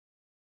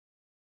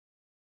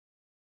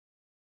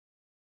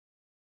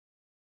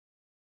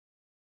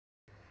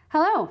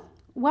Hello,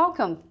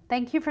 welcome.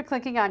 Thank you for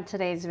clicking on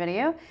today's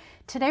video.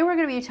 Today we're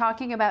going to be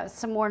talking about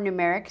some more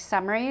numeric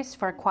summaries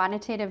for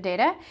quantitative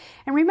data.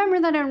 And remember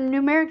that a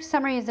numeric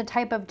summary is a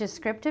type of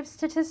descriptive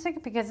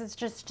statistic because it's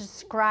just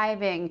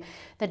describing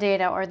the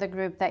data or the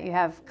group that you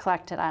have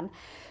collected on.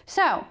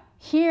 So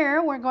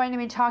here we're going to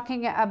be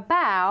talking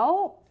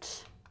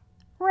about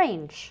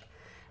range.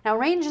 Now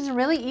range is a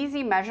really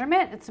easy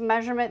measurement. It's a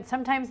measurement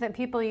sometimes that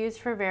people use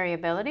for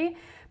variability,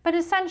 but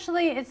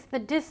essentially it's the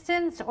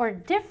distance or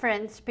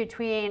difference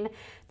between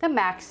the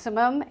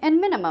maximum and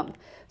minimum.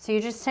 So you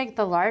just take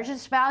the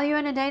largest value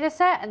in a data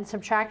set and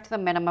subtract the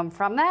minimum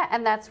from that,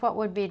 and that's what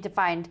would be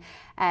defined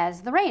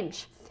as the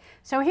range.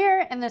 So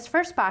here in this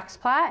first box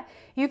plot,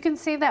 you can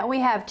see that we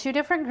have two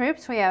different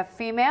groups. We have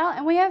female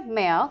and we have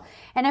male.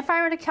 And if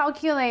I were to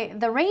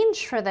calculate the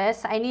range for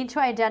this, I need to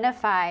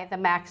identify the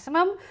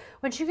maximum,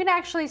 which you can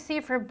actually see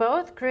for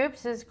both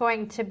groups is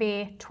going to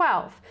be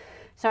 12.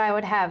 So I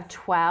would have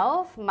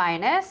 12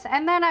 minus,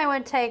 and then I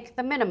would take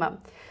the minimum.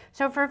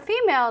 So for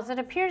females, it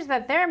appears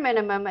that their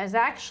minimum is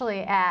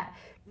actually at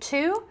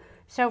 2.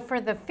 So for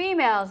the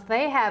females,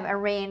 they have a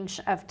range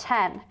of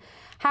 10.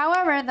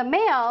 However, the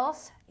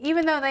males,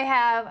 even though they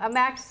have a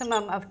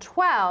maximum of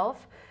 12,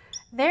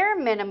 their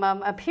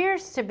minimum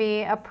appears to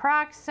be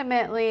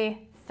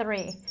approximately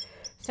 3.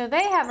 So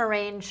they have a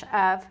range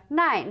of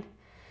 9.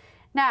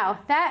 Now,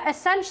 that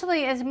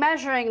essentially is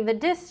measuring the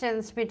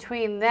distance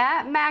between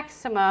that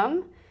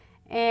maximum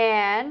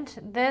and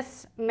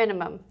this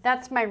minimum.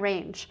 That's my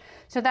range.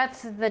 So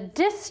that's the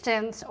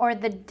distance or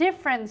the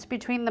difference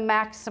between the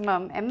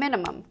maximum and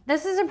minimum.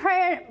 This is a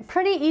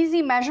pretty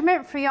easy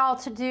measurement for y'all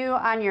to do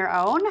on your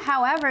own.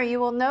 However, you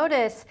will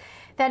notice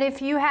that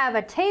if you have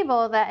a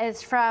table that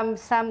is from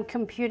some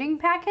computing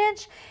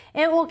package,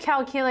 it will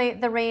calculate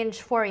the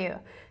range for you.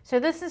 So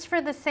this is for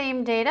the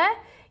same data.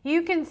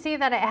 You can see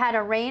that it had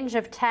a range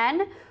of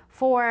 10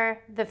 for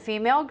the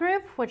female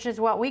group, which is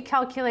what we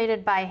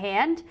calculated by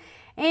hand.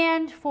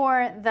 And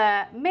for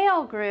the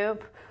male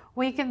group,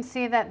 we can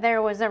see that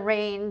there was a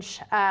range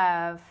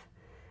of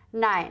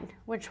 9,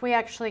 which we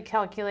actually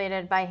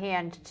calculated by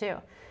hand too.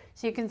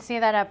 So you can see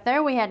that up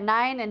there, we had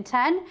 9 and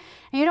 10. And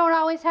you don't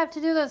always have to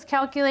do those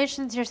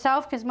calculations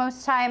yourself because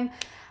most time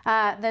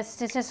the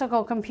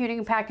statistical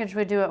computing package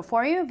would do it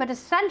for you. But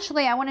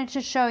essentially, I wanted to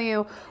show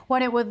you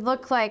what it would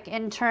look like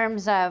in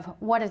terms of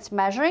what it's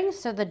measuring,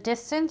 so the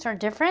distance or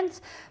difference,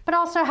 but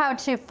also how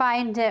to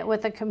find it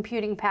with a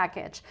computing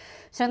package.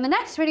 So in the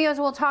next videos,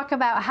 we'll talk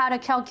about how to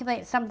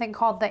calculate something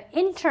called the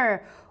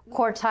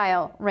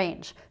interquartile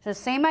range. So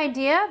same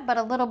idea, but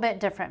a little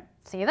bit different.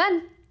 See you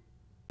then.